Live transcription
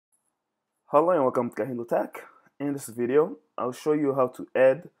Hello and welcome to KahindoTech. In this video, I'll show you how to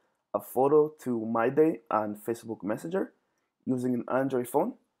add a photo to My Day on Facebook Messenger using an Android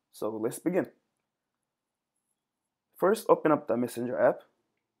phone. So let's begin. First, open up the Messenger app.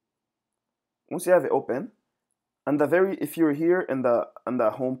 Once you have it open, if you're here in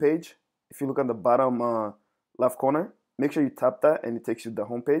the home page, if you look on the bottom left corner, make sure you tap that and it takes you to the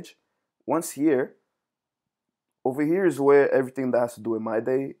home page. Once here, over here is where everything that has to do with My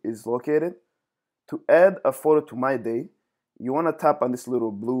Day is located. To add a photo to My Day, you want to tap on this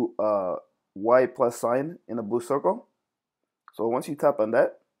little blue Y plus sign in a blue circle. So once you tap on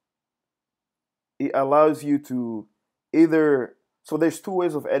that, it allows you to so there's two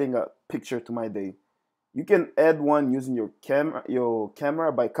ways of adding a picture to My Day. You can add one using your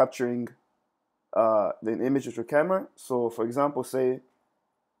camera by capturing the image with your camera. So for example, say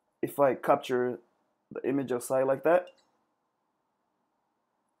if I capture the image outside like that,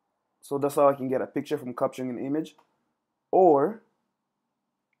 so that's how I can get a picture from capturing an image. Or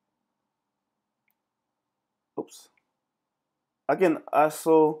I can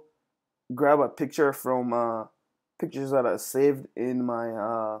also grab a picture from pictures that are saved in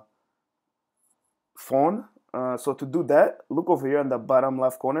my phone. So to do that, look over here on the bottom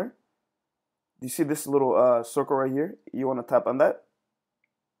left corner. You see this little circle right here? You want to tap on that.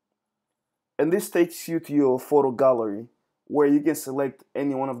 And this takes you to your photo gallery, where you can select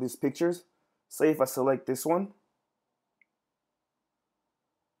any one of these pictures. Say if I select this one,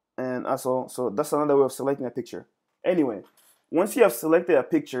 and also, so that's another way of selecting a picture. Anyway, once you have selected a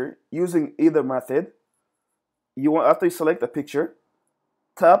picture using either method, after you select a picture,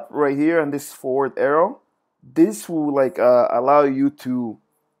 tap right here on this forward arrow. This will allow you to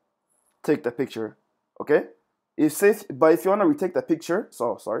take the picture. Okay, but if you want to retake the picture,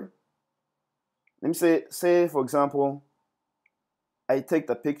 let me say for example, I take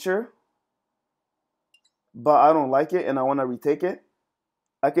the picture, but I don't like it and I want to retake it.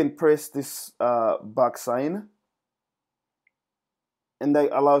 I can press this back sign, and that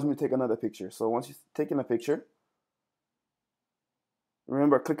allows me to take another picture. So once you've taken a picture,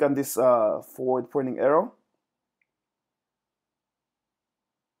 remember, click on this forward pointing arrow.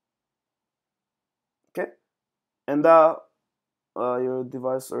 Okay, and your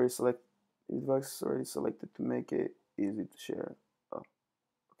device already selected to make it easy to share. Oh,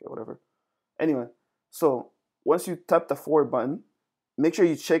 okay, whatever. Anyway, so once you tap the forward button, make sure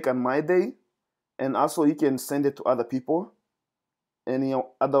you check on My Day, and also you can send it to other people, any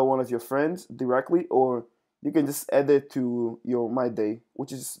other one of your friends directly, or you can just add it to your My Day,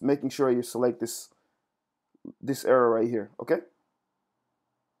 which is making sure you select this arrow right here. Okay,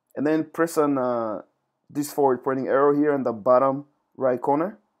 and then press on this forward pointing arrow here in the bottom right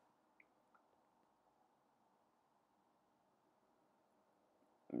corner.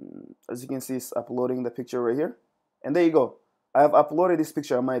 As you can see, it's uploading the picture right here, and there you go. I have uploaded this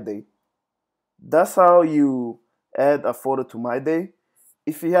picture on My Day. That's how you add a photo to My Day.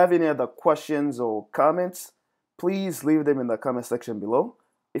 If you have any other questions or comments, please leave them in the comment section below.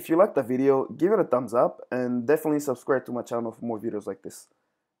 If you liked the video, give it a thumbs up and definitely subscribe to my channel for more videos like this.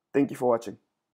 Thank you for watching.